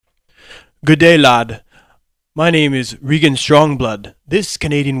Good day, lad. My name is Regan Strongblood. This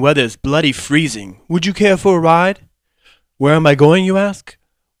Canadian weather's bloody freezing. Would you care for a ride? Where am I going, you ask?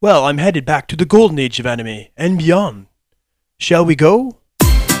 Well, I'm headed back to the golden age of anime and beyond. Shall we go?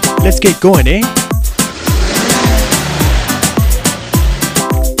 Let's get going, eh?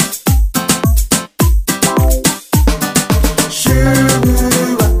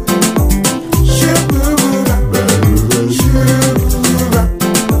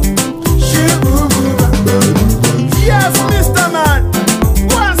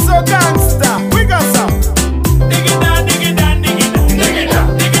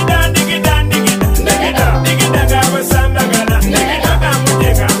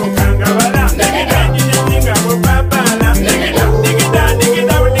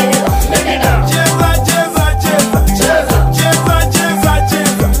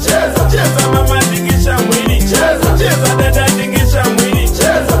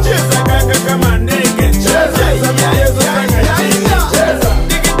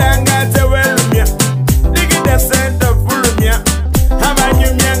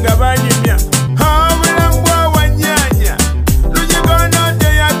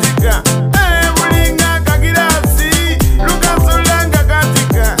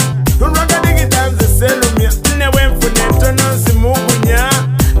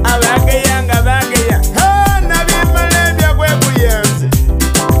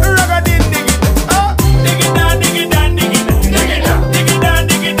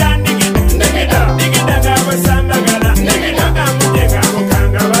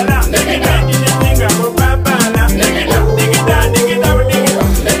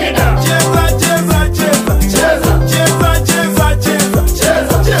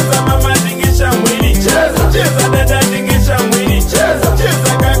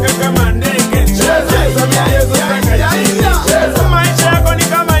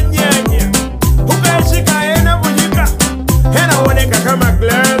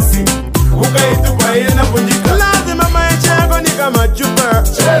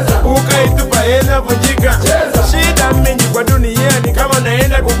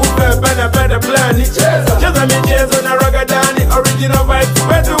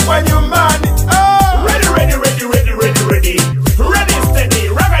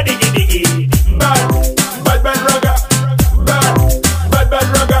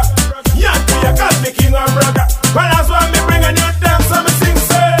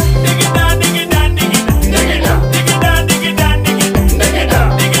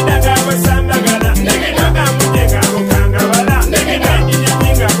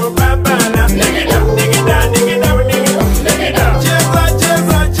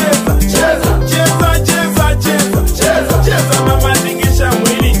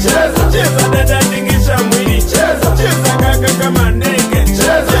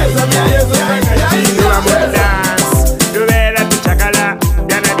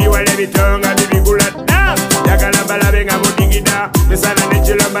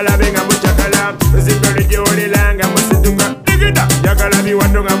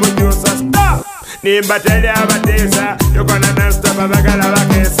 Nimbatele abatesa yokona non-stop abagala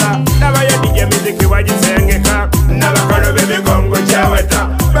bakesa nabayadije miziki wagisengeka nabakalo b'emigongo gyaweta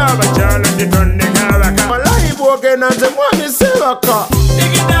babakyala gitondeka abaka malayi bwogenda nze mwami sebaka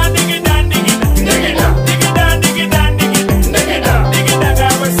digida digida digida digida digida digida digida digida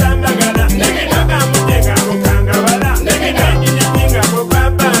gabasambagala digida gamuteka mukangabala digida nyinyiga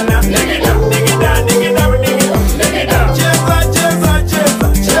mupapala digida digida digida digida cheza cheza cheza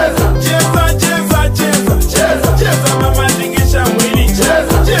cheza cheza mama tingisha mwili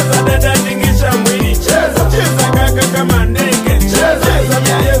cheza dada tingisha mwili cheza kaka kama ndege cheza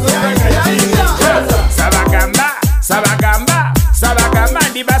myayezo sabagamba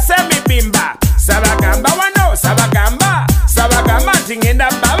ndibasemi bimba sabagamba wano sabagamba tingenda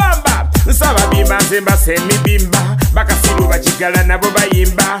babamba sababimba nzemba semi bimba bakasiru bakigala nabo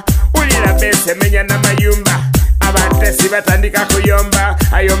bayimba ulira bese menya namayumba abatesi batandika kuyomba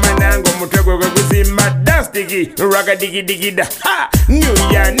ayoma nango mutego gwe kuzimba dance digi raga digi digida ha new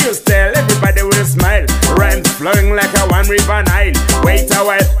year new style everybody will smile rhymes flowing like a one river Nile wait a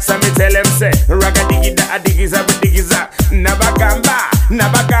while some tell them say raga digida adigiza budigiza nabagamba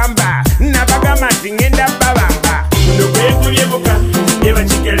tingenda babamba no kwekubyemuka yeba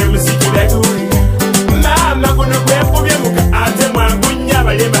chikele musiki baguri mama kuno kwekubyemuka ate mwangunya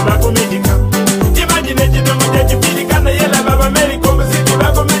balemba bakomedika imagine kidomo kyekipirikana yela baba America muziki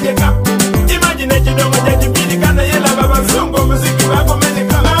bakomedika imagine kidomo kyekipirikana yela baba Zungu muziki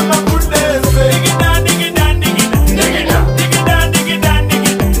bakomedika mama kudese digida digida digida digida digida digida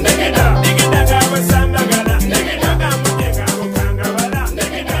digida digida gabasambagala digida gamuteka bukangabala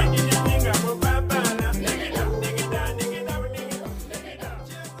digida nyinyiga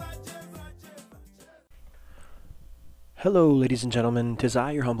Hello, ladies and gentlemen. 'Tis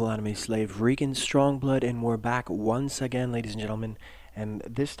I, your humble anime slave, Regan Strongblood, and we're back once again, ladies and gentlemen. And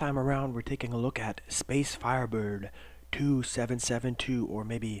this time around, we're taking a look at Space Firebird 2772, or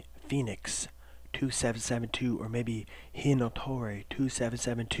maybe Phoenix 2772, or maybe Hinotori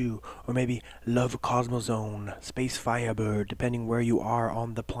 2772, or maybe Love Cosmozone, Space Firebird, depending where you are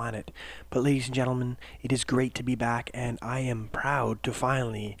on the planet. But ladies and gentlemen, it is great to be back, and I am proud to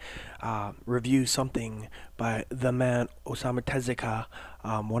finally review something by the man Osamu Tezuka,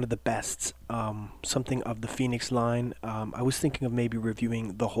 one of the best, something of the Phoenix line. I was thinking of maybe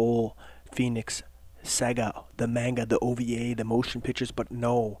reviewing the whole Phoenix saga, the manga, the OVA, the motion pictures, but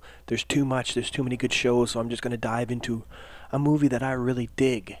no, there's too much, there's too many good shows, so I'm just going to dive into a movie that I really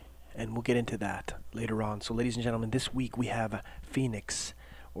dig, and we'll get into that later on. So ladies and gentlemen, this week we have Phoenix,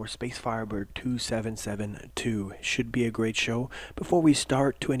 or Space Firebird 2772. Should be a great show. Before we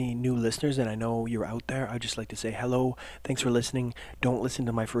start, to any new listeners, and I know you're out there, I'd just like to say hello, thanks for listening. Don't listen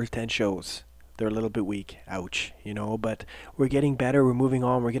to my first 10 shows. They're a little bit weak, ouch, but we're getting better, we're moving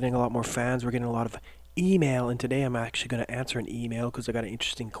on, we're getting a lot more fans, we're getting a lot of email, and today I'm actually going to answer an email because I got an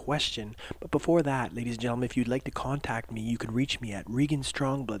interesting question. But before that, ladies and gentlemen, if you'd like to contact me, you can reach me at Regan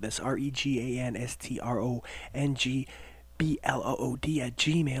Strongblood, that's REGANSTRONG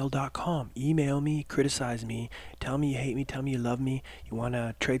BLOOD@gmail.com. Email me, criticize me, tell me you hate me, tell me you love me, you want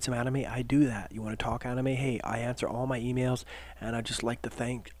to trade some anime, I do that. You want to talk anime, hey, I answer all my emails, and I'd just like to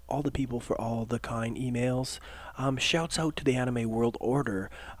thank all the people for all the kind emails. Shouts out to the Anime World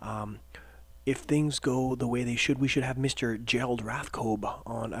Order. If things go the way they should, we should have Mr. Gerald Rathkobe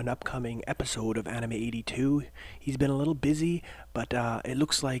on an upcoming episode of Anime 82. He's been a little busy, but it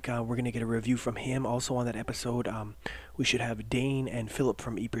looks like we're going to get a review from him also on that episode. We should have Dane and Philip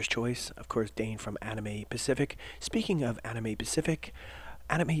from Eaper's Choice. Of course, Dane from Anime Pacific. Speaking of Anime Pacific,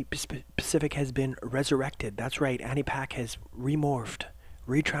 Anime Pacific has been resurrected. That's right, Animpac has remorphed,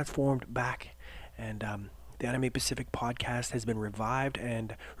 retransformed back, and the Anime Pacific podcast has been revived,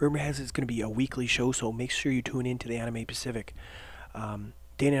 and rumor has it's going to be a weekly show, so make sure you tune in to the Anime Pacific. Dana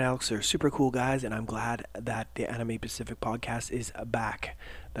and Alex are super cool guys, and I'm glad that the Anime Pacific podcast is back.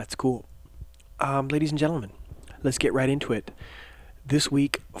 That's cool. Ladies and gentlemen, let's get right into it. This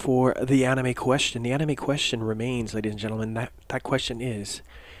week for the anime question. The anime question remains, ladies and gentlemen, that question is,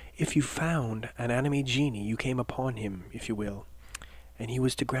 if you found an anime genie, you came upon him, if you will, and he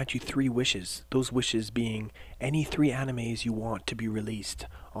was to grant you 3 wishes, those wishes being any 3 animes you want to be released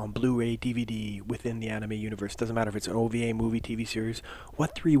on Blu-ray, DVD, within the anime universe. Doesn't matter if it's an OVA, movie, TV series.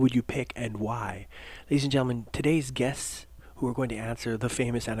 What 3 would you pick and why? Ladies and gentlemen, today's guests who are going to answer the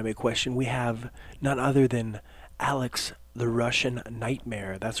famous anime question, we have none other than Alex, the Russian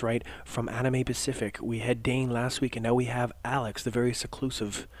Nightmare. That's right, from Anime Pacific. We had Dane last week, and now we have Alex, the very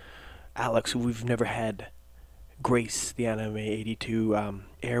seclusive Alex, who we've never had grace the Anime 82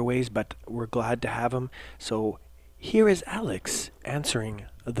 airways, but we're glad to have him. So here is Alex answering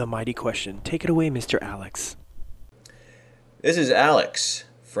the mighty question. Take it away, Mr. Alex. This is Alex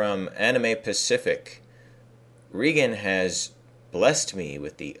from Anime Pacific. Regan has blessed me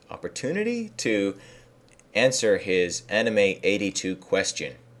with the opportunity to answer his Anime 82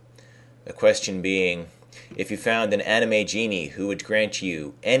 question. The question being, if you found an anime genie who would grant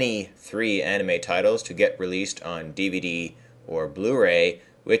you any 3 anime titles to get released on DVD or Blu-ray,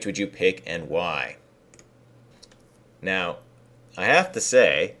 which would you pick and why? Now, I have to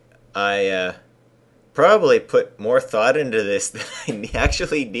say, I probably put more thought into this than I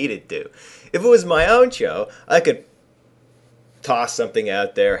actually needed to. If it was my own show, I could toss something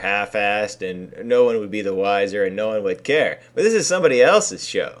out there half-assed and no one would be the wiser and no one would care. But this is somebody else's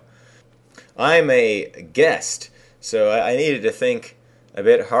show. I'm a guest, so I needed to think a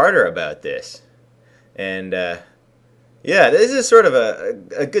bit harder about this. And, this is sort of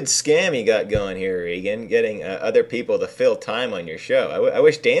a good scam you got going here, Regan, getting other people to fill time on your show. I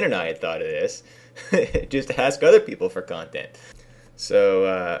wish Dane and I had thought of this, just to ask other people for content.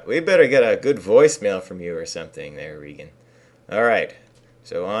 So we better get a good voicemail from you or something there, Regan. All right,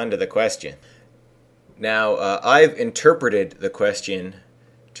 so on to the question. Now, I've interpreted the question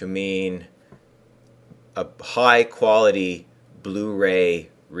to mean a high-quality Blu-ray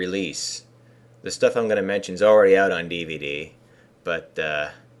release. The stuff I'm going to mention is already out on DVD, but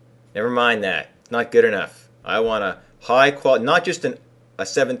never mind that. It's not good enough. I want a high-quality, not just a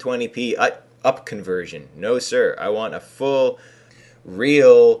 720p up conversion. No, sir. I want a full,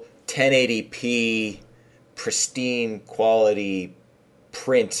 real 1080p, pristine quality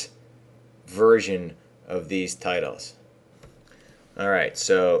print version of these titles. Alright,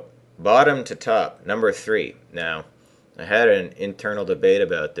 so bottom to top, number 3. Now, I had an internal debate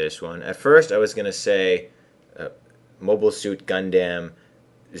about this one. At first, I was going to say Mobile Suit Gundam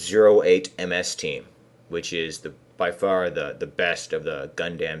 08 MS Team, which is by far the best of the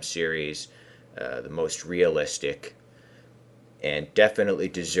Gundam series, the most realistic, and definitely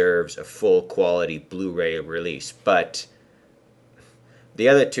deserves a full quality Blu-ray release. But the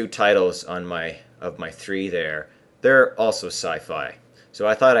other two titles of my three there, they're also sci-fi. So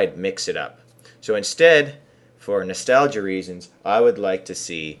I thought I'd mix it up. So instead, for nostalgia reasons, I would like to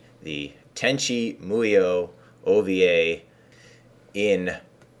see the Tenchi Muyo OVA in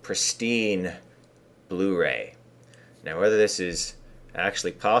pristine Blu-ray. Now, whether this is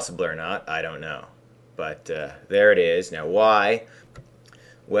actually possible or not, I don't know. But there it is. Now, why?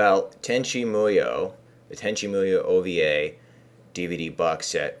 Well, Tenchi Muyo, the Tenchi Muyo OVA DVD box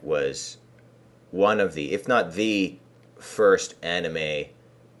set was one of the, if not the first anime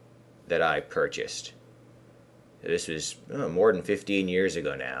that I purchased. This was more than 15 years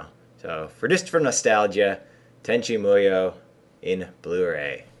ago now. So for nostalgia, Tenchi Muyo in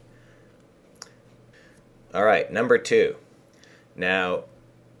Blu-ray. All right, number 2. Now,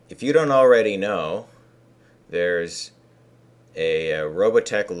 if you don't already know, there's a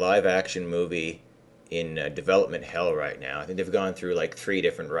Robotech live-action movie in development hell right now. I think they've gone through like 3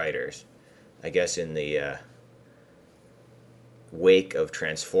 different writers. I guess in the wake of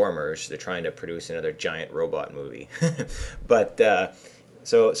Transformers, they're trying to produce another giant robot movie. But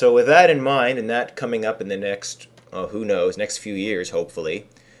so with that in mind, and that coming up in the next, who knows, next few years, hopefully,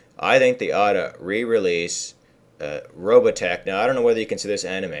 I think they ought to re-release Robotech. Now, I don't know whether you consider this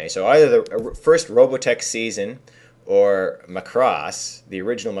anime. So either the first Robotech season or Macross, the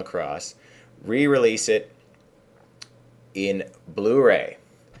original Macross, re-release it in Blu-ray.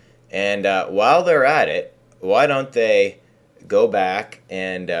 And while they're at it, why don't they go back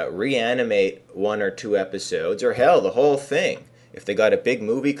and reanimate 1 or 2 episodes, or hell, the whole thing. If they got a big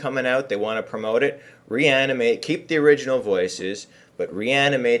movie coming out, they want to promote it, reanimate, keep the original voices, but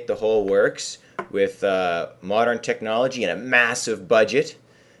reanimate the whole works with modern technology and a massive budget,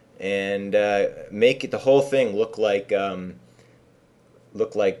 and make it, the whole thing look like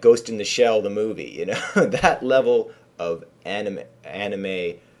Ghost in the Shell, the movie. You know, that level of anime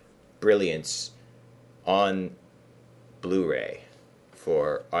brilliance on Blu-ray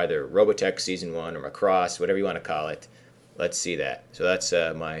for either Robotech Season 1 or Macross, whatever you want to call it. Let's see that. So that's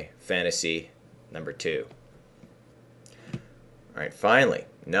my fantasy number 2. All right, finally,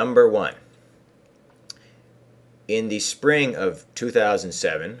 number 1. In the spring of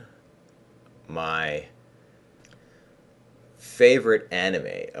 2007, my favorite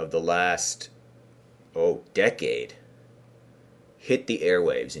anime of the last, decade hit the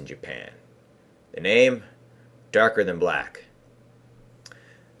airwaves in Japan. The name, Darker Than Black.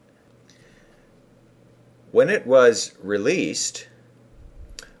 When it was released,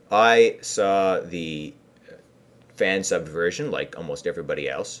 I saw the fan sub version like almost everybody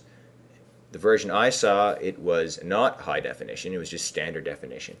else. The version I saw, it was not high definition, it was just standard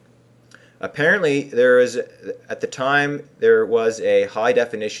definition. Apparently, at the time, there was a high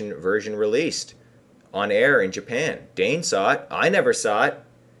definition version released on air in Japan. Dane saw it, I never saw it,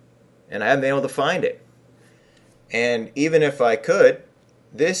 and I haven't been able to find it. And even if I could,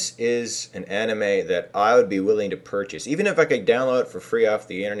 this is an anime that I would be willing to purchase. Even if I could download it for free off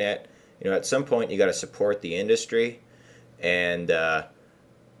the internet, at some point you got to support the industry, and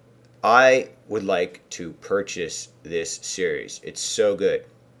I would like to purchase this series. It's so good.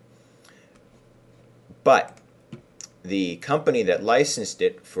 But the company that licensed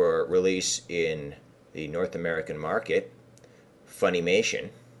it for release in the North American market,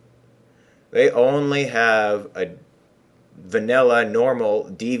 Funimation, they only have a vanilla normal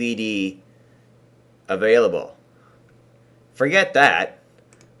DVD available. Forget that.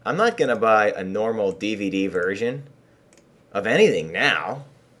 I'm not going to buy a normal DVD version of anything now.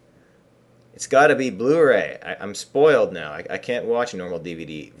 It's got to be Blu-ray. I'm spoiled now. I can't watch a normal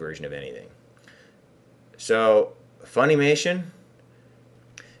DVD version of anything. So, Funimation,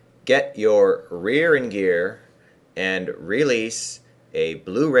 get your rear in gear and release a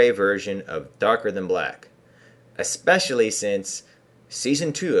Blu-ray version of Darker Than Black. Especially since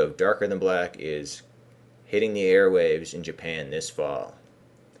Season 2 of Darker Than Black is hitting the airwaves in Japan this fall.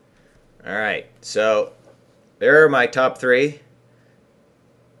 Alright, so there are my top 3.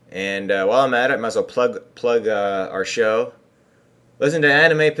 And while I'm at it, I might as well plug our show. Listen to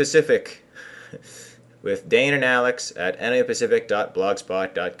Anime Pacific with Dane and Alex at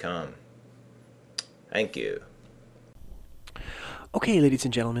animepacific.blogspot.com. Thank you. Okay, ladies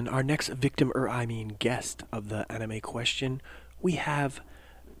and gentlemen, our next victim, guest of the anime question, we have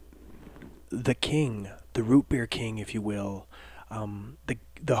the king, the root beer king, if you will,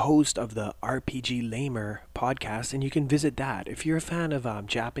 the host of the RPG Lamer podcast, and you can visit that. If you're a fan of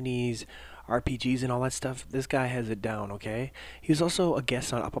Japanese RPGs and all that stuff, this guy has it down, okay? He was also a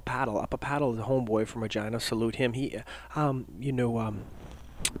guest on Up a Paddle. Up a Paddle is a homeboy from Regina. Salute him. The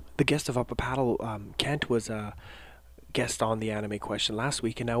guest of Up a Paddle, Kent, was a guest on the Anime Question last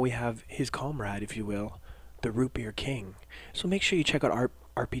week, and now we have his comrade, if you will, the Root Beer King. So make sure you check out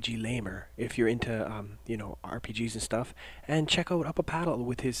RPG Lamer if you're into RPGs and stuff, and check out Up a Paddle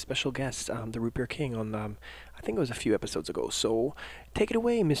with his special guest, the Root Beer King, on I think it was a few episodes ago. So take it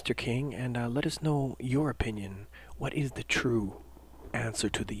away, Mr. King, and let us know your opinion. What is the true answer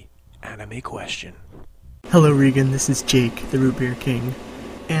to the Anime Question? Hello Regan, this is Jake, the Root Beer King,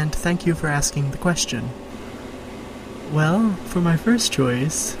 and thank you for asking the question. Well, for my first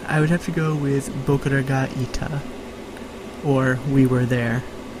choice, I would have to go with Bokura ga Ita, or We Were There,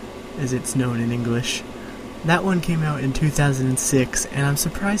 as it's known in English. That one came out in 2006, and I'm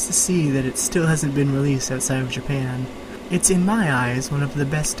surprised to see that it still hasn't been released outside of Japan. It's, in my eyes, one of the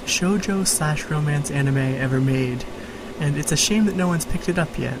best shoujo/romance anime ever made, and it's a shame that no one's picked it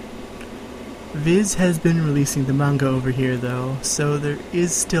up yet. Viz has been releasing the manga over here though, so there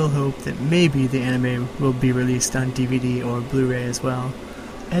is still hope that maybe the anime will be released on DVD or Blu-ray as well.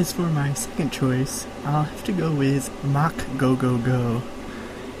 As for my second choice, I'll have to go with Mach Go Go Go,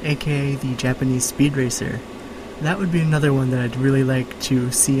 aka the Japanese Speed Racer. That would be another one that I'd really like to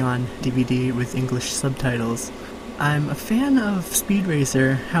see on DVD with English subtitles. I'm a fan of Speed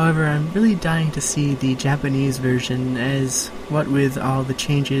Racer, however I'm really dying to see the Japanese version, as what with all the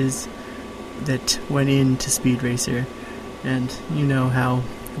changes that went into Speed Racer, and you know how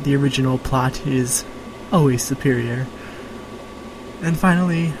the original plot is always superior. And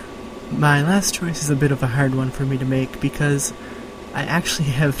finally, my last choice is a bit of a hard one for me to make because I actually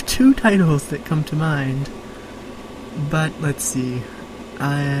have two titles that come to mind. But let's see,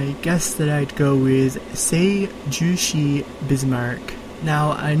 I guess that I'd go with Seijushi Bismarck.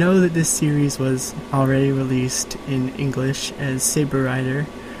 Now, I know that this series was already released in English as Saber Rider,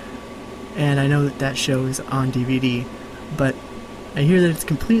 and I know that that show is on DVD, but I hear that it's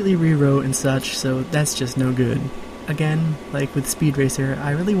completely rewrote and such, so that's just no good. Again, like with Speed Racer,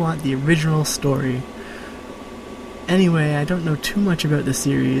 I really want the original story. Anyway, I don't know too much about the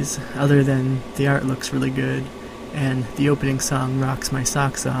series, other than the art looks really good, and the opening song rocks my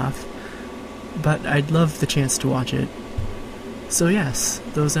socks off, but I'd love the chance to watch it. So yes,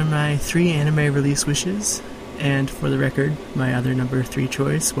 those are my 3 anime release wishes. And for the record, my other number 3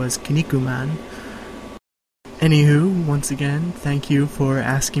 choice was Kinnikuman. Anywho, once again, thank you for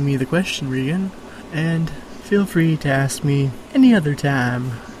asking me the question, Regan. And feel free to ask me any other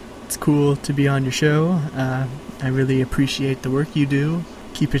time. It's cool to be on your show. I really appreciate the work you do.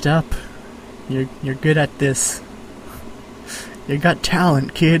 Keep it up. You're good at this. You got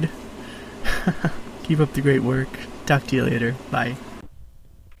talent, kid. Keep up the great work. Talk to you later. Bye.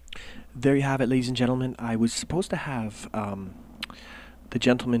 There you have it, ladies and gentlemen. I was supposed to have the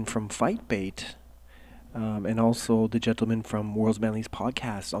gentleman from Fight Bait and also the gentleman from World's Manliest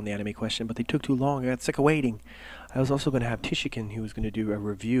Podcast on the Anime Question, but they took too long. I got sick of waiting. I was also going to have Tishikin, who was going to do a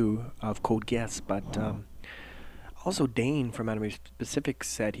review of Code Geass, but also Dane from Anime Specific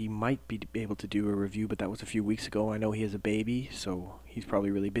said he might be able to do a review, but that was a few weeks ago. I know he has a baby, so he's probably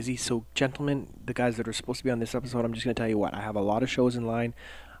really busy. So, gentlemen, the guys that are supposed to be on this episode, I'm just going to tell you what. I have a lot of shows in line.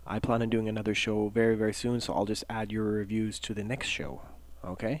 I plan on doing another show very, very soon, so I'll just add your reviews to the next show,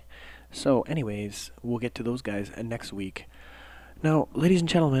 okay? So, anyways, we'll get to those guys next week. Now, ladies and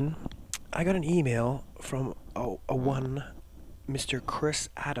gentlemen, I got an email from one Mr. Chris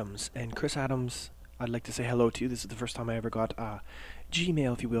Adams, and Chris Adams, I'd like to say hello to you. This is the first time I ever got a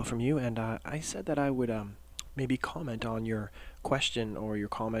Gmail, if you will, from you, and I said that I would maybe comment on your question or your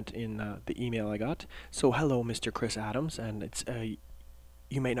comment in the email I got. So, hello, Mr. Chris Adams, and it's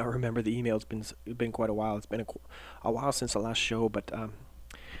you may not remember the email. It's been quite a while. It's been a while since the last show, but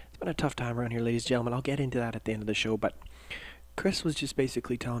it's been a tough time around here, ladies and gentlemen. I'll get into that at the end of the show, but Chris was just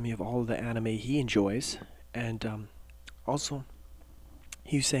basically telling me of all of the anime he enjoys, and also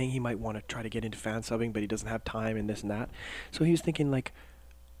he was saying he might want to try to get into fan subbing, but he doesn't have time and this and that. So he was thinking, like,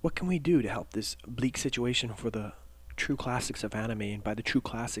 what can we do to help this bleak situation for the true classics of anime? And by the true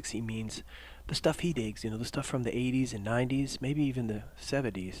classics, he means the stuff he digs, the stuff from the 80s and 90s, maybe even the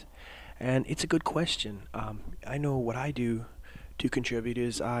 70s. And it's a good question. I know what I do to contribute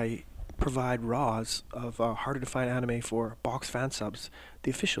is I provide RAWs of harder to find anime for Box Fan Subs, the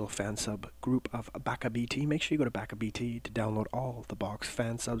official fan sub group of BakaBT. Make sure you go to BakaBT to download all the Box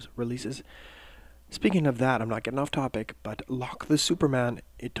Fan Subs releases. Speaking of that, I'm not getting off topic, but Lock the Superman,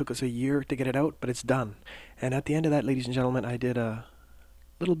 it took us a year to get it out, but it's done. And at the end of that, ladies and gentlemen, I did a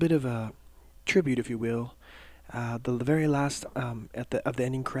little bit of a tribute, if you will. The very last of the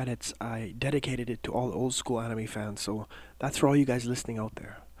ending credits, I dedicated it to all the old school anime fans. So that's for all you guys listening out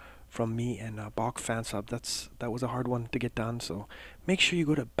there. From me and Bach Fansub, that was a hard one to get done. So make sure you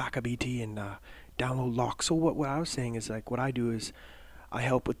go to BakaBT and download Lock. So what I was saying is, like, what I do is I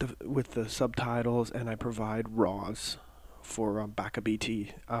help with the subtitles, and I provide RAWs for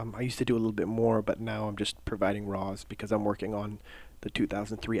BakaBT. I used to do a little bit more, but now I'm just providing RAWs because I'm working on the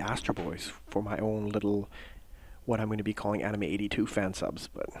 2003 Astro Boys for my own little, what I'm going to be calling Anime 82 fan subs.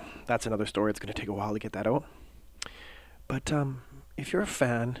 But that's another story. It's going to take a while to get that out. But if you're a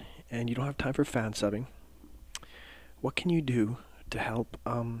fan and you don't have time for fan subbing, what can you do to help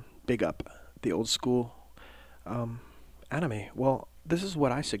big up the old school anime? Well, this is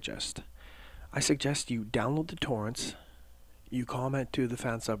what I suggest. I suggest you download the torrents, you comment to the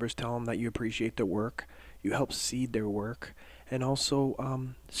fan subbers, tell them that you appreciate their work, you help seed their work, and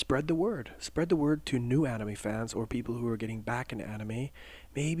also spread the word. Spread the word to new anime fans or people who are getting back into anime.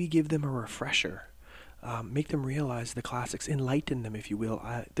 Maybe give them a refresher. Make them realize the classics, enlighten them, if you will.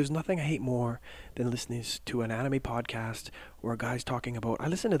 There's nothing I hate more than listening to an anime podcast where a guy's talking about, I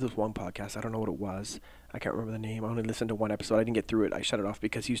listened to this one podcast, I don't know what it was, I can't remember the name, I only listened to one episode, I didn't get through it, I shut it off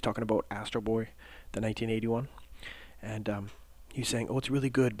because he was talking about Astro Boy, the 1981, and he was saying, oh, it's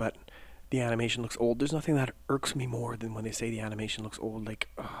really good, but the animation looks old. There's nothing that irks me more than when they say the animation looks old, like,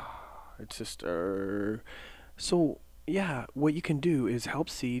 it's just, so, yeah, what you can do is help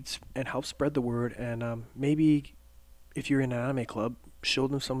seeds and help spread the word, and maybe if you're in an anime club, show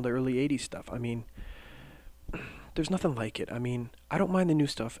them some of the early 80s stuff. I mean, there's nothing like it. I mean, I don't mind the new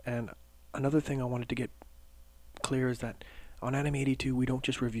stuff, and another thing I wanted to get clear is that on Anime 82, we don't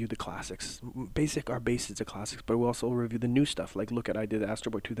just review the classics. Our base is the classics, but we also review the new stuff. Like, look at, I did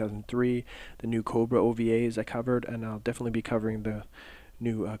Astro Boy 2003, the new Cobra OVAs I covered, and I'll definitely be covering the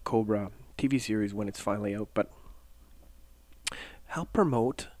new Cobra TV series when it's finally out, but help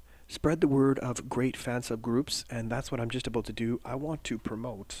promote, spread the word of great fan sub groups, and that's what I'm just about to do. I want to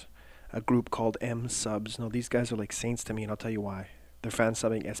promote a group called M Subs. Now, these guys are like saints to me, and I'll tell you why. They're fan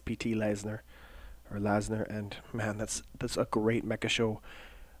subbing SPT Lasner, and man, that's a great mecha show.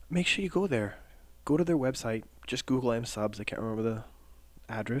 Make sure you go there. Go to their website, just Google M Subs, I can't remember the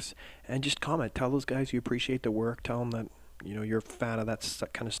address, and just comment. Tell those guys you appreciate their work, tell them that, you know, you're a fan of that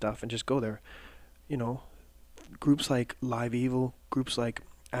kind of stuff, and just go there. You know, groups like Live Evil, groups like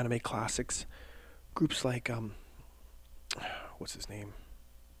Anime Classics, groups like what's his name,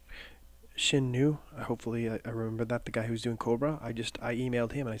 Shin Nu. Hopefully I remember that, the guy who's doing Cobra. I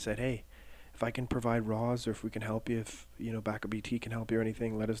emailed him and I said, hey, if I can provide RAWs or if we can help you, if you know BakaBT can help you or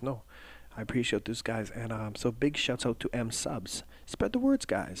anything, let us know. I appreciate those guys, and so big shouts out to M Subs. Spread the words,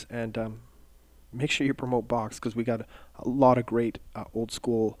 guys, and make sure you promote Box, because we got a lot of great old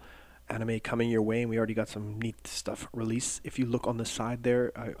school anime coming your way, and we already got some neat stuff released. If you look on the side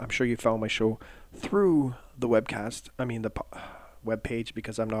there, I'm sure you found my show through the webcast. I mean the web page,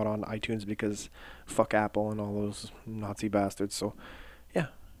 because I'm not on iTunes because fuck Apple and all those Nazi bastards. So yeah,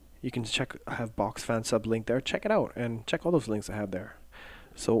 you can check. I have Box Fan Sub link there. Check it out and check all those links I have there.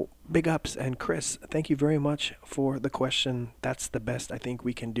 So big ups, and Chris, thank you very much for the question. That's the best I think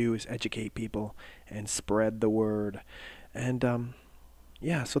we can do, is educate people and spread the word. And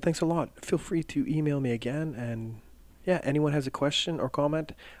yeah, so thanks a lot. Feel free to email me again, and yeah, anyone has a question or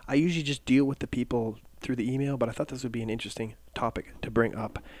comment, I usually just deal with the people through the email, but I thought this would be an interesting topic to bring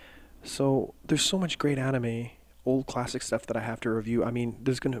up. So there's so much great anime, old classic stuff that I have to review. I mean,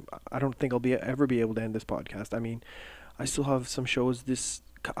 I don't think I'll ever be able to end this podcast. I mean, I still have some shows this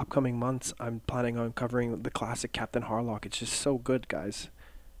upcoming months. I'm planning on covering the classic Captain Harlock. It's just so good, guys.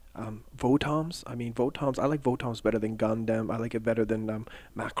 Votoms, I like Votoms better than Gundam. I like it better than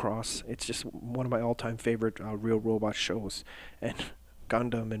Macross. It's just one of my all-time favorite real robot shows, and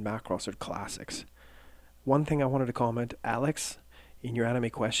Gundam and Macross are classics. One thing I wanted to comment, Alex, in your anime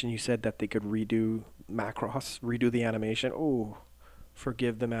question, you said that they could redo Macross, redo the animation. Oh,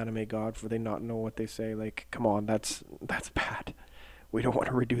 forgive them, anime god, for they not know what they say. Like, come on, that's bad. We don't want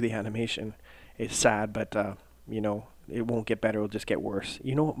to redo the animation. It's sad, but you know, it won't get better, it'll just get worse.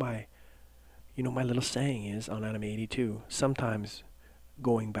 You know what my little saying is on Anime 82? Sometimes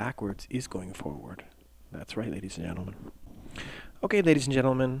going backwards is going forward. That's right, ladies and gentlemen. Okay, ladies and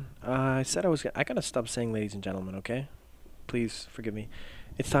gentlemen, I gotta stop saying ladies and gentlemen, okay? Please forgive me.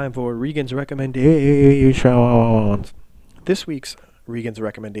 It's time for Regan's recommendations. This week's Regan's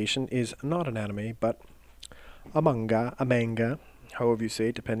recommendation is not an anime, but a manga, however you say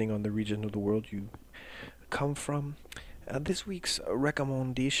it, depending on the region of the world you come from. This week's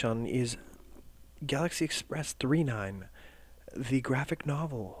recommendation is Galaxy Express 39, the graphic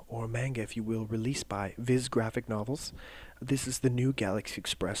novel, or manga if you will, released by Viz Graphic Novels. This is the new Galaxy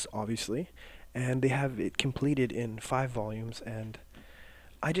Express, obviously, and they have it completed in 5 volumes. And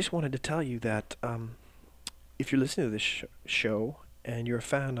I just wanted to tell you that if you're listening to this show and you're a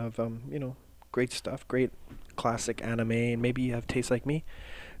fan of, great stuff, great classic anime, and maybe you have taste like me,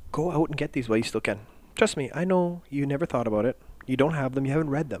 go out and get these while you still can. Trust me, I know you never thought about it. You don't have them, you haven't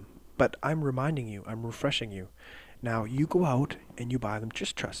read them. But I'm reminding you, I'm refreshing you. Now, you go out and you buy them,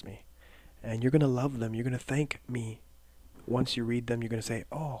 just trust me. And you're going to love them. You're going to thank me. Once you read them, you're going to say,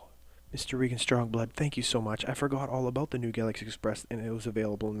 oh, Mr. Regan Strongblood, thank you so much. I forgot all about the new Galaxy Express, and it was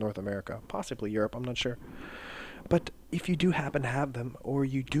available in North America. Possibly Europe, I'm not sure. But if you do happen to have them, or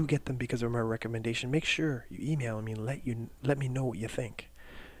you do get them because of my recommendation, make sure you email me and let me know what you think.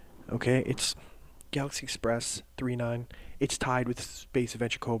 Okay, it's Galaxy Express 39. It's tied with Space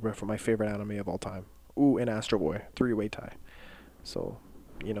Adventure Cobra for my favorite anime of all time. Ooh, and Astro Boy, 3-way tie. So,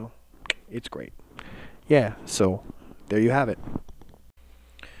 it's great. Yeah, so there you have it.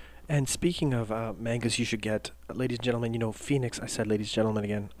 And speaking of mangas you should get, ladies and gentlemen, Phoenix, I said ladies and gentlemen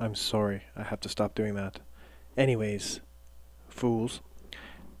again. I'm sorry, I have to stop doing that. Anyways, fools.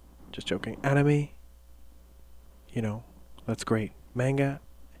 Just joking. Anime, that's great. Manga,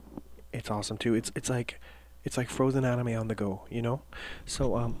 it's awesome too. It's like frozen anime on the go,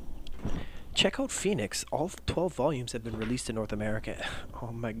 So check out Phoenix. All 12 volumes have been released in North America.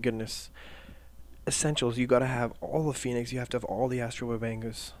 Oh my goodness. Essentials, you gotta have all of Phoenix, you have to have all the Astro Boy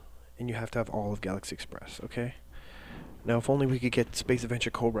mangas, and you have to have all of Galaxy Express, okay? Now, if only we could get Space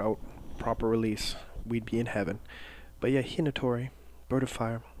Adventure Cobra out, proper release, we'd be in heaven. But yeah, Hinatori, Bird of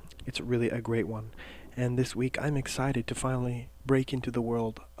Fire, it's really a great one. And this week, I'm excited to finally break into the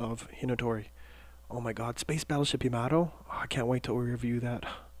world of Hinatori. Oh my god, Space Battleship Yamato? Oh, I can't wait to review that.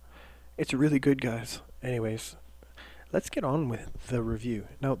 It's really good, guys. Anyways, let's get on with the review.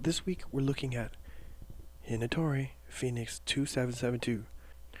 Now, this week, we're looking at Hinatori Phoenix 2772.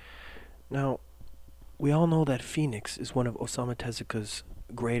 Now, we all know that Phoenix is one of Osamu Tezuka's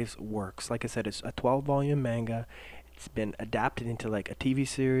greatest works. Like I said, it's a 12-volume manga. It's been adapted into like a TV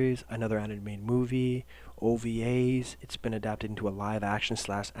series, another animated movie, OVAs. It's been adapted into a live-action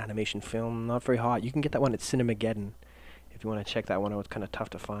 / animation film. Not very hot. You can get that one at Cinemageddon if you want to check that one out. It's kind of tough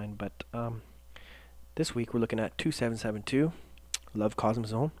to find. But this week we're looking at 2772, Love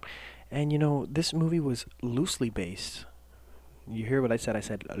Cosmozone. And this movie was loosely based. You hear what I said? I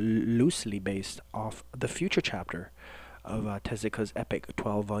said loosely based off the future chapter of Tezuka's epic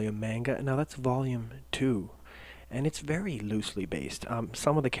 12-volume manga. Now that's volume 2. And it's very loosely based.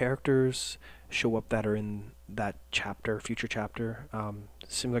 Some of the characters show up that are in that chapter, future chapter.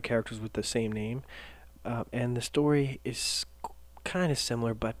 Similar characters with the same name. And the story is kind of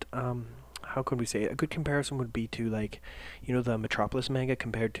similar, but how could we say it? A good comparison would be to the Metropolis manga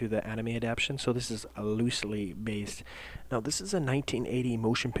compared to the anime adaptation. So this is loosely based. Now this is a 1980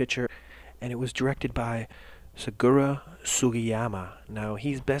 motion picture, and it was directed by Suguru Sugiyama. Now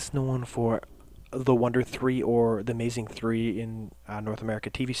he's best known for The Wonder 3 or The Amazing 3 in North America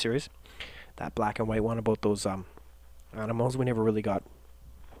TV series. That black and white one about those animals. We never really got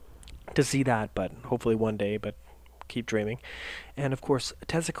to see that, but hopefully one day, but keep dreaming. And of course,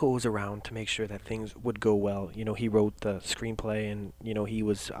 Tezuka was around to make sure that things would go well. He wrote the screenplay, and he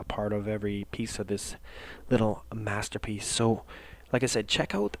was a part of every piece of this little masterpiece. So, like I said,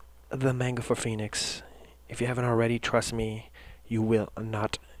 check out the manga for Phoenix. If you haven't already, trust me, you will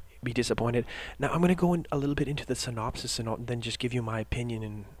not be disappointed. Now, I'm going to go in a little bit into the synopsis and then just give you my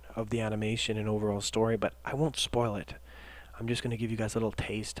opinion of the animation and overall story, but I won't spoil it. I'm just going to give you guys a little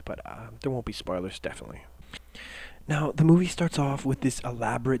taste, but there won't be spoilers, definitely. Now, the movie starts off with this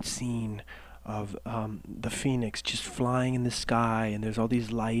elaborate scene of the Phoenix just flying in the sky, and there's all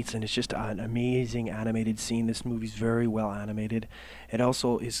these lights, and it's just an amazing animated scene. This movie's very well animated. It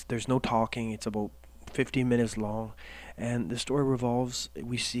also is, there's no talking. It's about 15 minutes long, and the story revolves,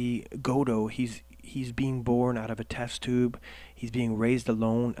 we see Godo, he's being born out of a test tube. He's being raised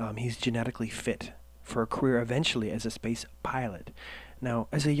alone. He's genetically fit for a career eventually as a space pilot. Now,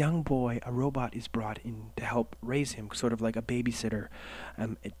 as a young boy, a robot is brought in to help raise him, sort of like a babysitter,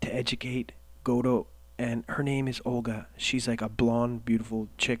 to educate Godo, and her name is Olga. She's like a blonde, beautiful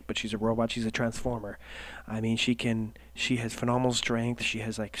chick, but she's a robot. She's a transformer. I mean, she has phenomenal strength. She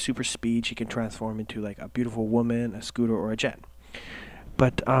has like super speed. She can transform into like a beautiful woman, a scooter, or a jet.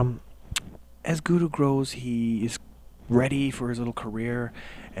 But as Godo grows, he is ready for his little career,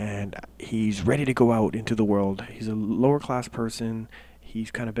 and he's ready to go out into the world. He's a lower class person. He's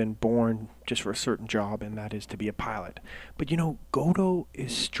kind of been born just for a certain job, and that is to be a pilot. But Godo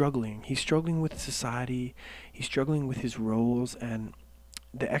is struggling. He's struggling with society. He's struggling with his roles and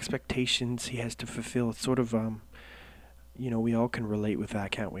the expectations he has to fulfill. It's sort of, we all can relate with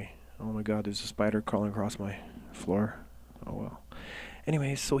that, can't we? Oh my God, there's a spider crawling across my floor. Oh well.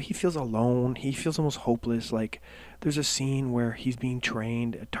 Anyway, so he feels alone. He feels almost hopeless. Like, there's a scene where he's being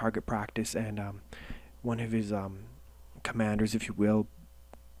trained at target practice, and one of his commanders, if you will,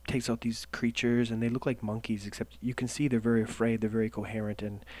 takes out these creatures, and they look like monkeys, except you can see they're very afraid, they're very coherent,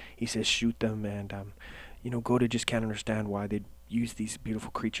 and he says shoot them, and Godo just can't understand why they'd use these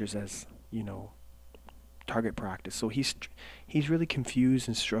beautiful creatures as, target practice. So he's really confused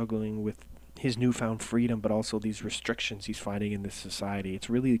and struggling with his newfound freedom, but also these restrictions he's finding in this society. It's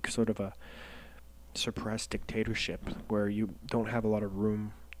really sort of a suppressed dictatorship where you don't have a lot of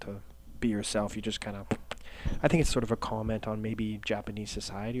room to be yourself. You just kind of, I think it's sort of a comment on maybe Japanese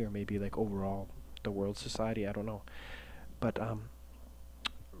society, or maybe like overall the world society. I don't know. But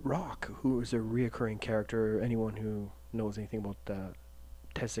Rock, who is a reoccurring character, anyone who knows anything about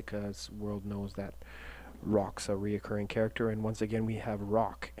Tezuka's world knows that Rock's a reoccurring character. And once again we have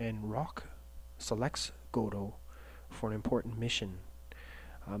Rock, and Rock selects Godo for an important mission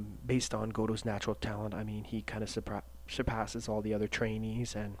based on Godo's natural talent. I mean, he kind of surpasses all the other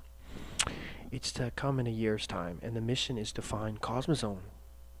trainees, and it's to come in a year's time, and the mission is to find Cosmozone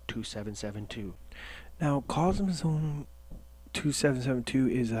 2772. Now, Cosmozone 2772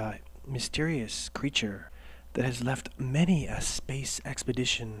 is a mysterious creature that has left many a space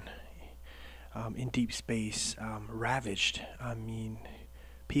expedition in deep space ravaged. I mean,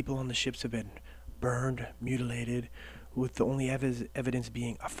 people on the ships have been burned, mutilated, with the only evidence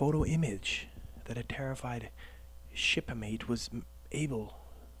being a photo image that a terrified shipmate was able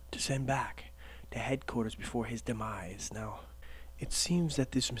to send back to headquarters before his demise. Now, it seems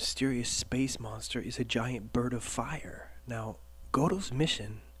that this mysterious space monster is a giant bird of fire. Now, Godo's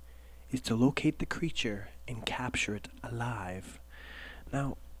mission is to locate the creature and capture it alive.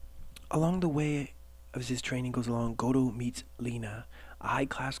 Now, along the way as his training goes along, Godo meets Lena, a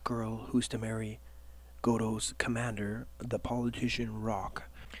high-class girl who's to marry Godo's commander, the politician Rock.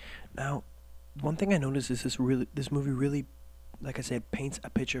 Now, one thing I noticed is this movie really, like I said, paints a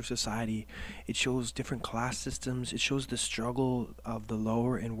picture of society. It shows different class systems. It shows the struggle of the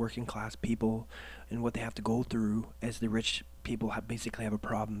lower and working class people and what they have to go through, as the rich people basically have a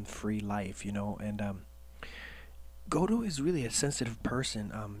problem-free life, and Godo is really a sensitive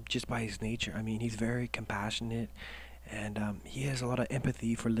person, just by his nature. I mean, he's very compassionate, and he has a lot of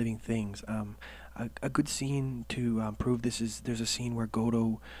empathy for living things. A good scene to prove this is, there's a scene where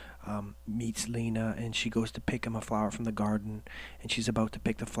Godo meets Lena, and she goes to pick him a flower from the garden, and she's about to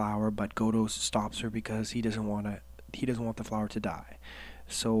pick the flower, but Godo stops her because he doesn't want the flower to die.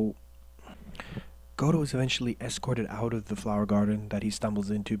 So Godo is eventually escorted out of the flower garden that he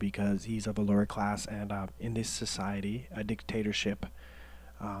stumbles into because he's of a lower class, and in this society, a dictatorship,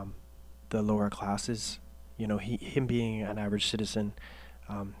 the lower classes, him being an average citizen,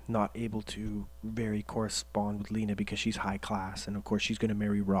 not able to very correspond with Lena because she's high class, and of course she's going to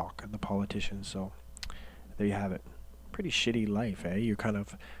marry Rock, the politician. So there you have it. Pretty shitty life, eh?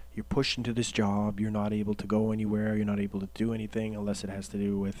 You're pushed into this job, you're not able to go anywhere, you're not able to do anything unless it has to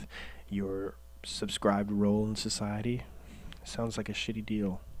do with your subscribed role in society. Sounds like a shitty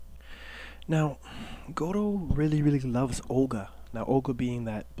deal. Now, Godo really, really loves Olga. Now, Olga being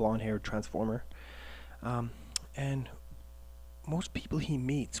that blonde-haired transformer. And most people he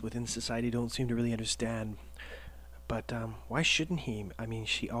meets within society don't seem to really understand. But why shouldn't he? I mean,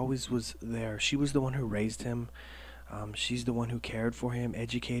 she always was there. She was the one who raised him. She's the one who cared for him,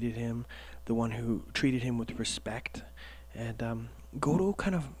 educated him, the one who treated him with respect. And Godo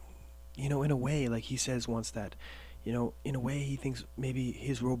kind of, in a way, like he says once that, in a way he thinks maybe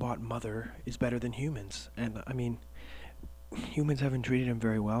his robot mother is better than humans. And I mean, humans haven't treated him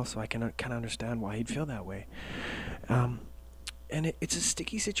very well, so I kind of understand why he'd feel that way. And it's a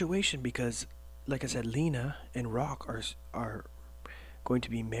sticky situation because, like I said, Lena and Rock are going to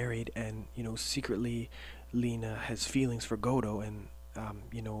be married, and secretly Lena has feelings for Godo, and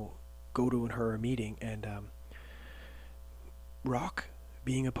Godo and her are meeting, and Rock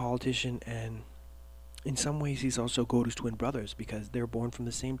being a politician, and in some ways he's also Godo's twin brothers because they're born from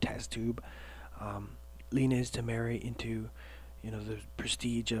the same test tube. Lena is to marry into the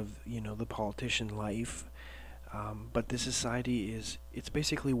prestige of the politician life, but this society it's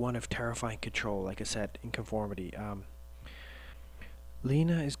basically one of terrifying control, like I said, in conformity.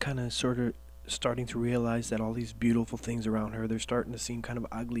 Lena is kind of sort of starting to realize that all these beautiful things around her, they're starting to seem kind of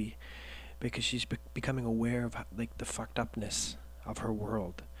ugly because she's becoming aware of the fucked upness of her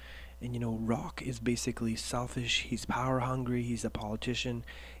world. And Rock is basically selfish. He's power hungry. He's a politician.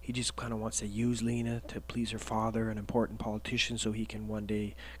 He just kind of wants to use Lena to please her father, an important politician, so he can one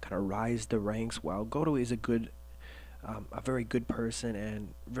day kind of rise the ranks. While Goto is a very good person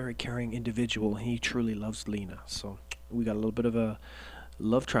and very caring individual. He truly loves Lena. So we got a little bit of a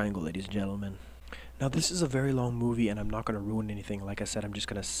love triangle, ladies and gentlemen. Now, this is a very long movie, and I'm not going to ruin anything. Like I said, I'm just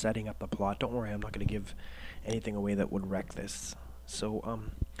going to setting up the plot. Don't worry, I'm not going to give anything away that would wreck this. So,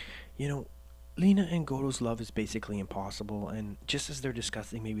 Lena and Goto's love is basically impossible, and just as they're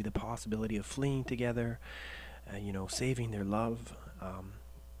discussing maybe the possibility of fleeing together, saving their love,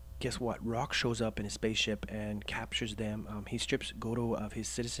 guess what? Rock shows up in a spaceship and captures them. He strips Goto of his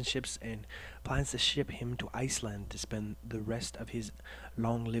citizenships and plans to ship him to Iceland to spend the rest of his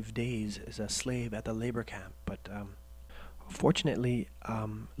long-lived days as a slave at the labor camp. But fortunately,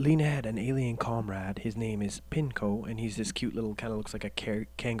 Lena had an alien comrade. His name is Pinko, and he's this cute little, kind of looks like a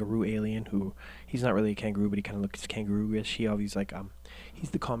kangaroo alien who, he's not really a kangaroo, but he kind of looks kangaroo-ish. He's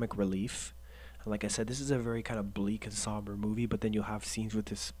the comic relief. And like I said, this is a very kind of bleak and somber movie, but then you'll have scenes with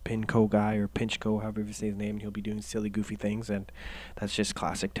this Pinko guy, or Pinchko, however you say his name, and he'll be doing silly, goofy things, and that's just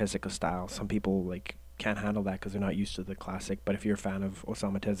classic Tezuka style. Some people, can't handle that because they're not used to the classic, but if you're a fan of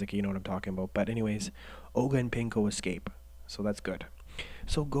Osamu Tezuka, you know what I'm talking about. But anyways, Olga and Pinko escape, so that's good.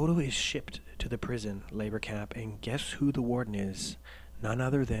 So Goto is shipped to the prison labor camp, and guess who the warden is? None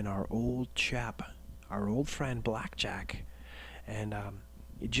other than our old chap, our old friend Blackjack. And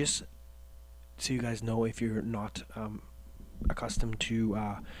just so you guys know, if you're not accustomed to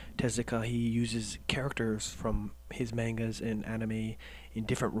Tezuka, he uses characters from his mangas and anime in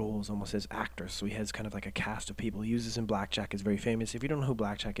different roles, almost as actors. So he has kind of like a cast of people he uses, and Blackjack is very famous. If you don't know who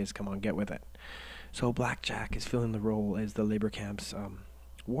Blackjack is, come on, get with it. So Blackjack is filling the role as the labor camp's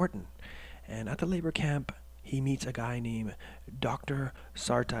warden. And at the labor camp, he meets a guy named Dr.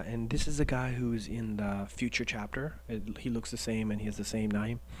 Sarta, and this is a guy who's in the future chapter. He looks the same, and he has the same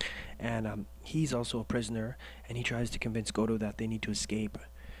name. And he's also a prisoner, and he tries to convince Goto that they need to escape.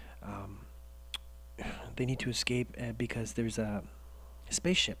 Because there's a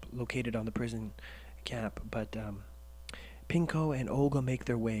spaceship located on the prison camp. But Pinko and Olga make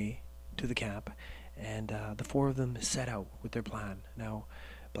their way to the camp, and the four of them set out with their plan. Now,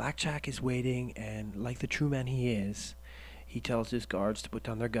 Blackjack is waiting, and like the true man he is, he tells his guards to put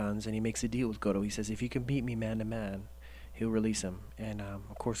down their guns, and he makes a deal with Goto. He says if he can beat me man to man, he'll release him. And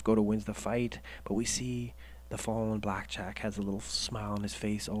of course Goto wins the fight, but we see the fallen Blackjack has a little smile on his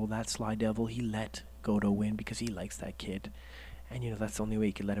face. Oh, that sly devil, he let Goto win because he likes that kid. And that's the only way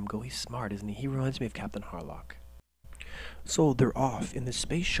he could let him go. He's smart, isn't he? He reminds me of Captain Harlock. So they're off in the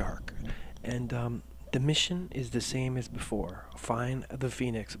Space Shark, and the mission is the same as before. Find the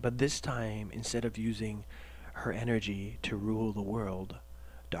Phoenix, but this time, instead of using her energy to rule the world,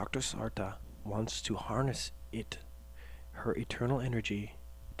 Dr. Sarta wants to harness her eternal energy,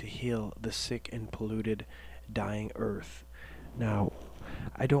 to heal the sick and polluted, dying Earth. Now,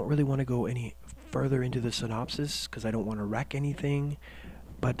 I don't really want to go any further into the synopsis because I don't want to wreck anything,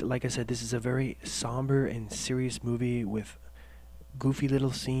 but like I said, this is a very somber and serious movie with goofy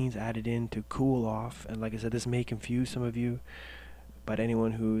little scenes added in to cool off. And like I said, this may confuse some of you, but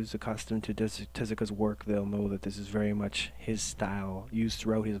anyone who's accustomed to Tezuka's work, they'll know that this is very much his style, used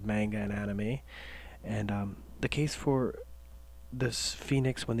throughout his manga and anime. And the case for this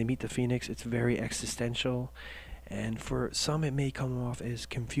Phoenix, when they meet the Phoenix, it's very existential, and for some it may come off as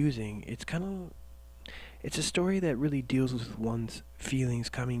confusing. It's a story that really deals with one's feelings,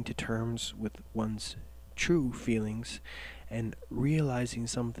 coming to terms with one's true feelings, and realizing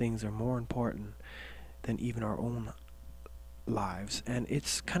some things are more important than even our own lives. And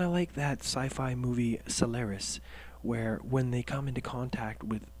it's kind of like that sci-fi movie Solaris, where when they come into contact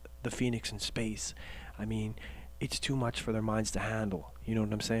with the Phoenix in space, it's too much for their minds to handle. You know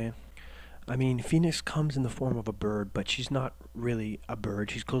what I'm saying? Phoenix comes in the form of a bird, but she's not really a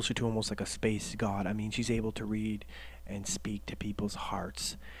bird. She's closer to almost like a space god. She's able to read and speak to people's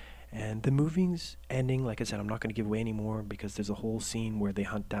hearts. And the movie's ending, like I said, I'm not going to give away any more because there's a whole scene where they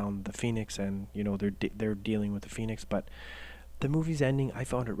hunt down the Phoenix, and they're dealing with the Phoenix. But the movie's ending, I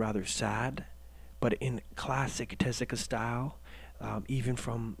found it rather sad, but in classic Tezuka style. Even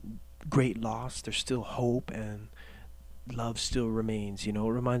from great loss, there's still hope, and love still remains. It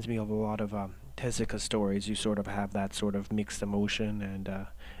reminds me of a lot of Tezuka stories. You sort of have that sort of mixed emotion, and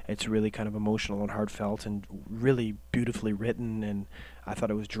it's really kind of emotional and heartfelt and really beautifully written, and I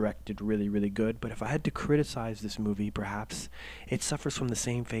thought it was directed really, really good. But if I had to criticize this movie, perhaps it suffers from the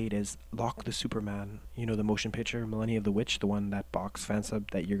same fate as Lock the Superman, the motion picture, Millennia of the Witch, the one, that box fan sub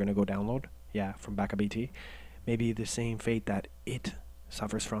that you're going to go download, from Baka BT. maybe the same fate that it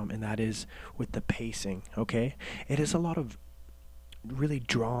suffers from, and that is with the pacing. Okay, it is a lot of really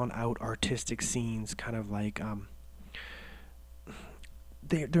drawn out artistic scenes, kind of like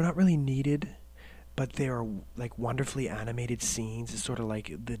they're not really needed, but they are like wonderfully animated scenes. It's sort of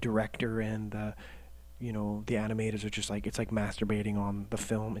like the director and the animators are just like, it's like masturbating on the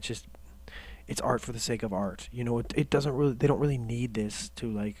film. It's art for the sake of art. It doesn't really, they don't really need this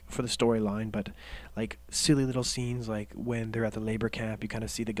to, like, for the storyline, but like silly little scenes like when they're at the labor camp, you kind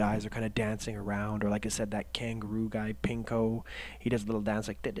of see the guys are kind of dancing around, or like I said, that kangaroo guy Pinko, he does a little dance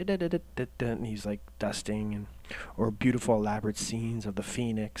like and he's like dusting, and or beautiful elaborate scenes of the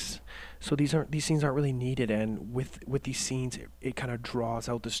Phoenix. So these scenes aren't really needed, and with these scenes it kind of draws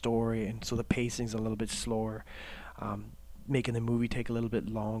out the story, and so the pacing's a little bit slower. Making the movie take a little bit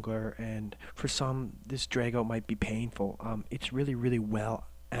longer, and for some this drag out might be painful. It's really, really well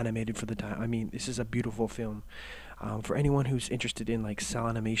animated for the time. I mean, this is a beautiful film. For anyone who's interested in like cell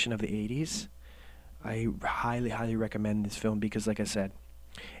animation of the 80s, I highly, highly recommend this film, because like I said,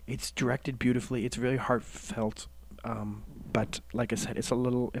 it's directed beautifully, it's really heartfelt, but like I said, it's a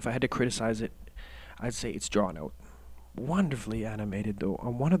little, if I had to criticize it, I'd say it's drawn out. Wonderfully animated though.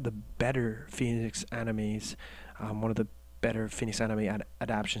 One of the better Phoenix animes, one of the better Phoenix anime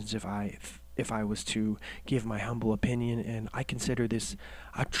adaptations, if I was to give my humble opinion, and I consider this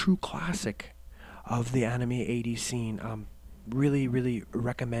a true classic of the anime 80s scene. Really, really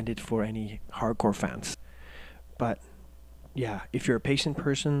recommend it for any hardcore fans. But yeah, if you're a patient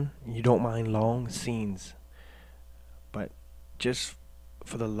person, you don't mind long scenes, but just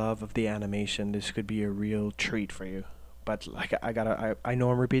for the love of the animation, this could be a real treat for you. But like I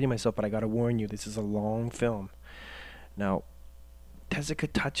know I'm repeating myself, but I gotta warn you, this is a long film. Now,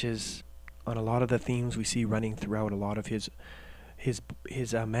 Tezuka touches on a lot of the themes we see running throughout a lot of his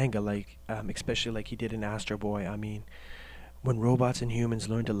manga, like especially like he did in Astro Boy. I mean, when robots and humans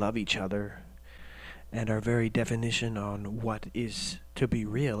learn to love each other, and our very definition on what is to be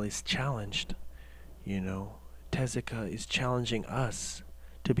real is challenged, Tezuka is challenging us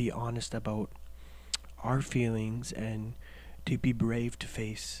to be honest about our feelings and to be brave to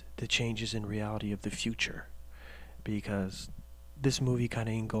face the changes in reality of the future. Because this movie kind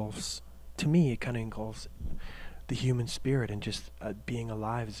of engulfs, to me, it kind of engulfs the human spirit and just being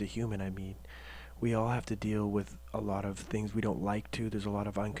alive as a human. I mean, we all have to deal with a lot of things we don't like to. There's a lot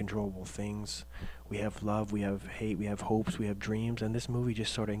of uncontrollable things. We have love, we have hate, we have hopes, we have dreams, and this movie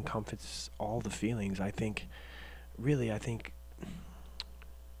just sort of encompasses all the feelings. I think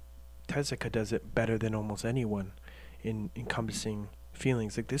Tezuka does it better than almost anyone in encompassing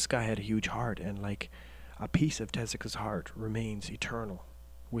feelings. Like, this guy had a huge heart, and like a piece of Tezuka's heart remains eternal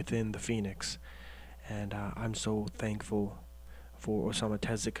within the Phoenix. And I'm so thankful for Osamu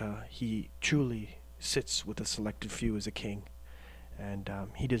Tezuka. He truly sits with a selected few as a king, and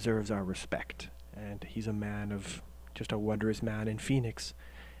he deserves our respect. And he's a man of, just a wondrous man, and Phoenix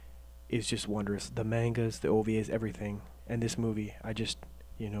is just wondrous. The mangas, the OVAs, everything. And this movie, I just,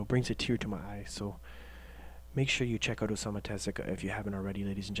 brings a tear to my eye. So make sure you check out Osamu Tezuka if you haven't already,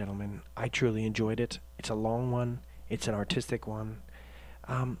 ladies and gentlemen. I truly enjoyed it. It's a long one. It's an artistic one.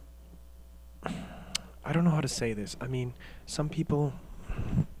 I don't know how to say this. I mean, some people,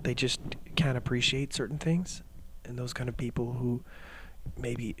 they just can't appreciate certain things. And those kind of people who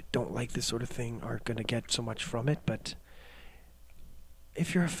maybe don't like this sort of thing aren't going to get so much from it. But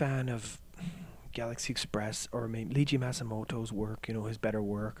if you're a fan of Galaxy Express, or maybe Leiji Matsumoto's work, his better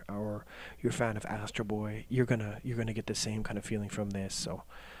work, or you're a fan of Astro Boy, you're gonna get the same kind of feeling from this. So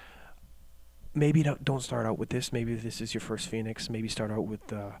maybe don't start out with this. Maybe if this is your first Phoenix, maybe start out with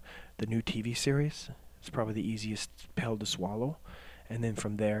the new TV series. It's probably the easiest pill to swallow, and then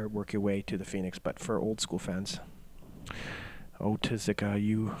from there work your way to the Phoenix. But for old school fans, Tezuka,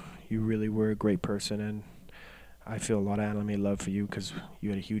 you really were a great person, and I feel a lot of anime love for you because you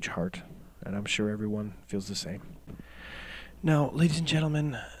had a huge heart. And I'm sure everyone feels the same. Now, ladies and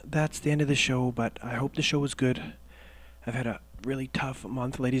gentlemen, that's the end of the show, but I hope the show was good. I've had a really tough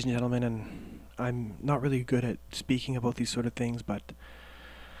month, ladies and gentlemen, and I'm not really good at speaking about these sort of things, but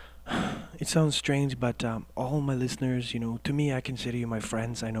it sounds strange, but all my listeners, to me, I consider you my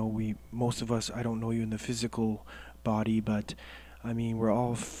friends. I know most of us, I don't know you in the physical body, but I mean, we're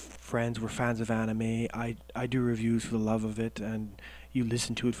all friends, we're fans of anime. I do reviews for the love of it, and you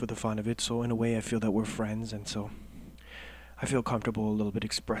listen to it for the fun of it, so in a way I feel that we're friends, and so I feel comfortable a little bit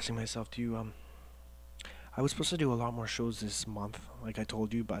expressing myself to you. I was supposed to do a lot more shows this month, like I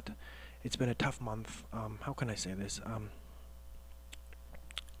told you, but it's been a tough month. How can I say this?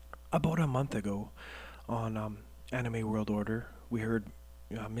 About a month ago, on Anime World Order, we heard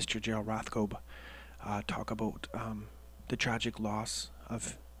Mr. Gerald Rothkob talk about the tragic loss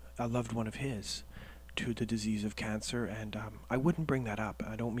of a loved one of his to the disease of cancer, and I wouldn't bring that up.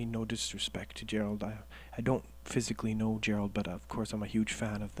 I don't mean no disrespect to Gerald. I don't physically know Gerald, but of course I'm a huge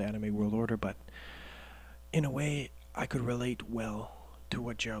fan of the Anime World Order, but in a way I could relate well to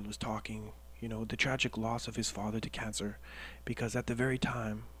what Gerald was talking, the tragic loss of his father to cancer, because at the very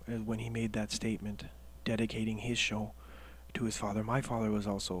time when he made that statement dedicating his show to his father, my father was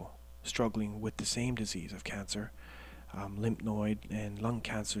also struggling with the same disease of cancer, lymph node and lung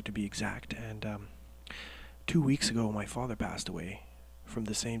cancer to be exact, and 2 weeks ago my father passed away from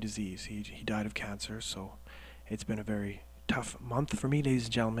the same disease. He died of cancer, so it's been a very tough month for me, ladies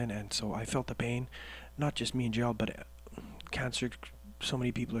and gentlemen, and so I felt the pain, not just me and Gerald, but cancer. So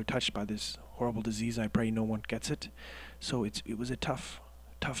many people are touched by this horrible disease. I pray no one gets it. So it was a tough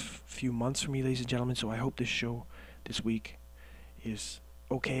few months for me, ladies and gentlemen. So I hope this show this week is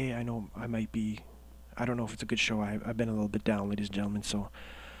okay. I know I might be, I don't know if it's a good show. I've been a little bit down, ladies and gentlemen. So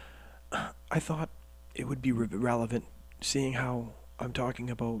I thought it would be relevant, seeing how I'm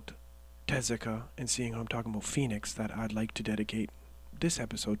talking about Tezuka and seeing how I'm talking about Phoenix, that I'd like to dedicate this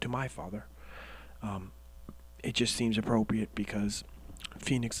episode to my father. It just seems appropriate because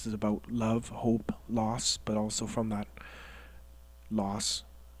Phoenix is about love, hope, loss, but also from that loss,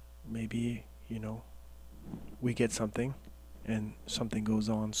 maybe, we get something and something goes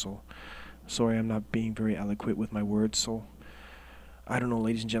on. So sorry, I'm not being very eloquent with my words. So I don't know,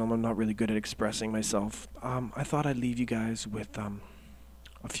 ladies and gentlemen, I'm not really good at expressing myself. I thought I'd leave you guys with a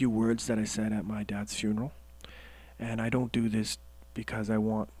few words that I said at my dad's funeral. And I don't do this because I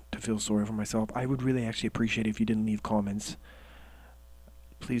want to feel sorry for myself. I would really actually appreciate it if you didn't leave comments.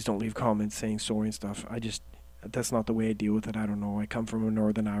 Please don't leave comments saying sorry and stuff. That's not the way I deal with it. I don't know. I come from a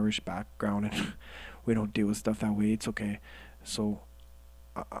Northern Irish background and we don't deal with stuff that way. It's okay. So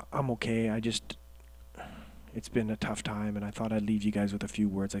I'm okay. It's been a tough time, and I thought I'd leave you guys with a few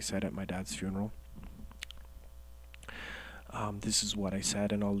words I said at my dad's funeral. This is what I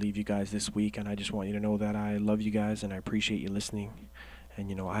said, and I'll leave you guys this week, and I just want you to know that I love you guys and I appreciate you listening.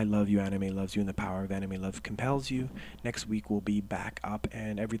 And I love you, anime loves you, and the power of anime love compels you. Next week we'll be back up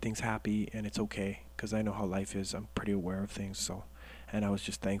and everything's happy and it's okay, because I know how life is. I'm pretty aware of things, and I was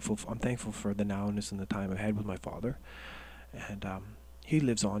just thankful. I'm thankful for the nowness and the time I've had with my father. And he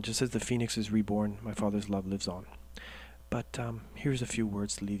lives on. Just as the phoenix is reborn, my father's love lives on. But here's a few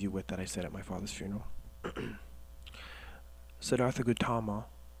words to leave you with that I said at my father's funeral. Siddhartha Gautama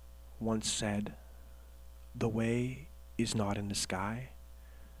once said, "The way is not in the sky,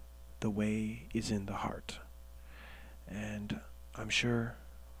 the way is in the heart." And I'm sure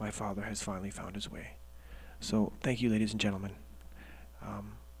my father has finally found his way. So thank you, ladies and gentlemen.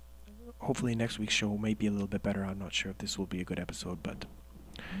 Hopefully next week's show may be a little bit better. I'm not sure if this will be a good episode, but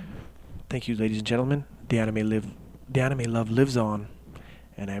thank you, ladies and gentlemen. The anime love lives on,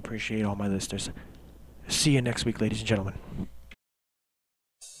 and I appreciate all my listeners. See you next week, ladies and gentlemen.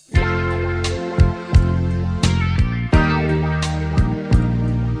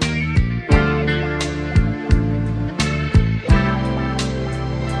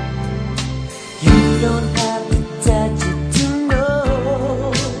 Don't have to touch it to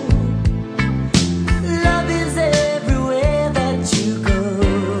know. Love is everywhere that you go.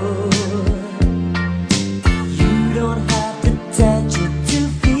 You don't have to touch it to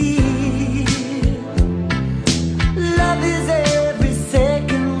feel. Love is every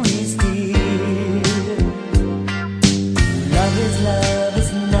second we steal. Love is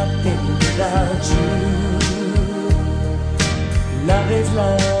nothing without you. Love is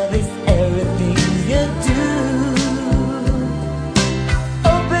everything you do.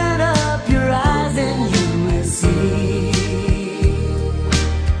 Open up your eyes and you will see.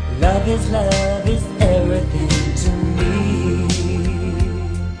 Love is everything to me.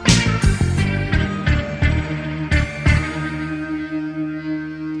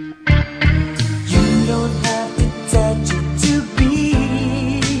 You don't have to touch it to be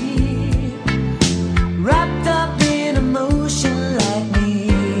wrapped up in emotion like me.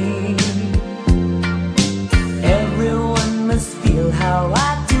 Everyone must feel how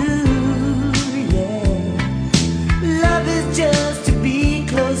I do, yeah. Love is just to be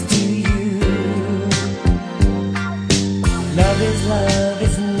close to you. Love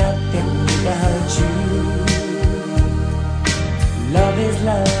is nothing without you. Love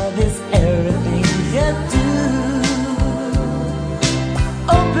is everything you do.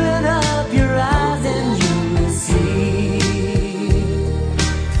 Open up your eyes and you will see.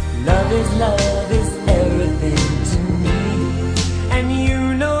 Love is everything to me. And you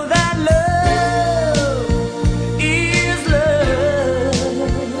know that love is love.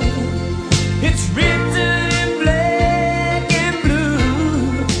 It's really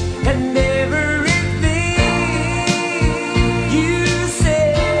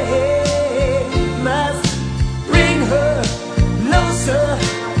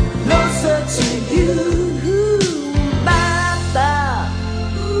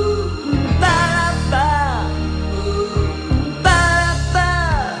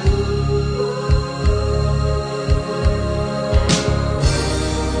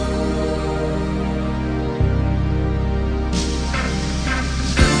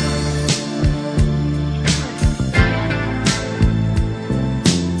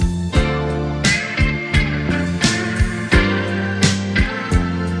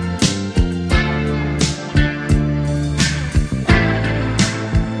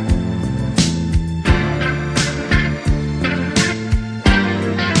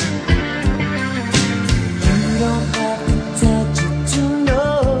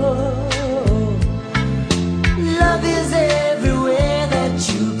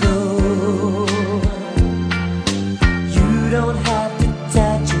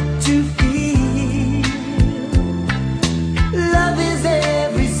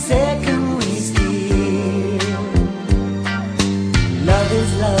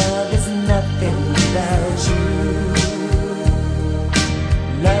without you.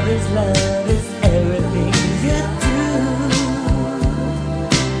 Love is everything you do.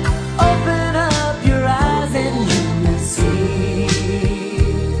 Open up your eyes and you will see.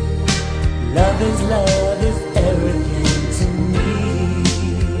 Love is everything to me.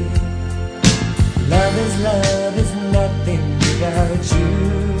 Love is nothing without you.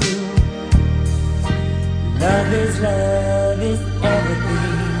 Love is everything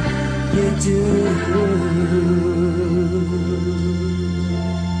you do.